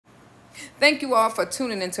Thank you all for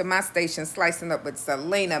tuning into my station, Slicing Up with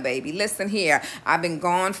Selena, baby. Listen here, I've been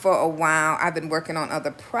gone for a while. I've been working on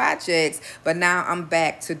other projects, but now I'm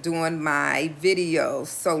back to doing my videos.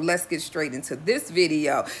 So let's get straight into this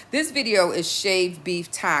video. This video is shaved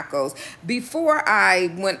beef tacos. Before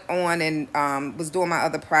I went on and was doing my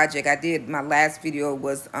other project, my last video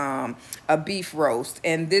was a beef roast,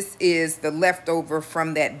 and this is the leftover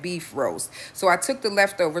from that beef roast. So I took the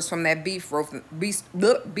leftovers from that beef roast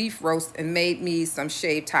and made me some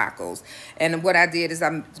shaved tacos. And what I did is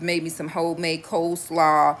I made me some homemade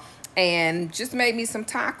coleslaw and just made me some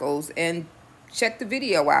tacos. And check the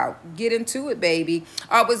video out. Get into it, baby.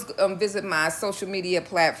 Always visit my social media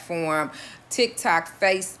platform, TikTok,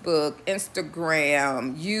 Facebook,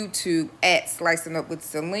 Instagram, YouTube, at Slicing Up with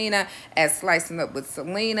Selena, at Slicing Up with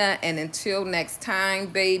Selena. And until next time,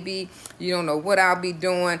 baby, you don't know what I'll be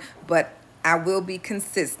doing, but I will be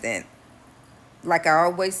consistent. Like I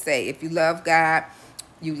always say, if you love God,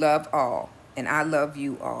 you love all. And I love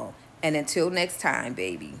you all. And until next time,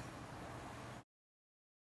 baby.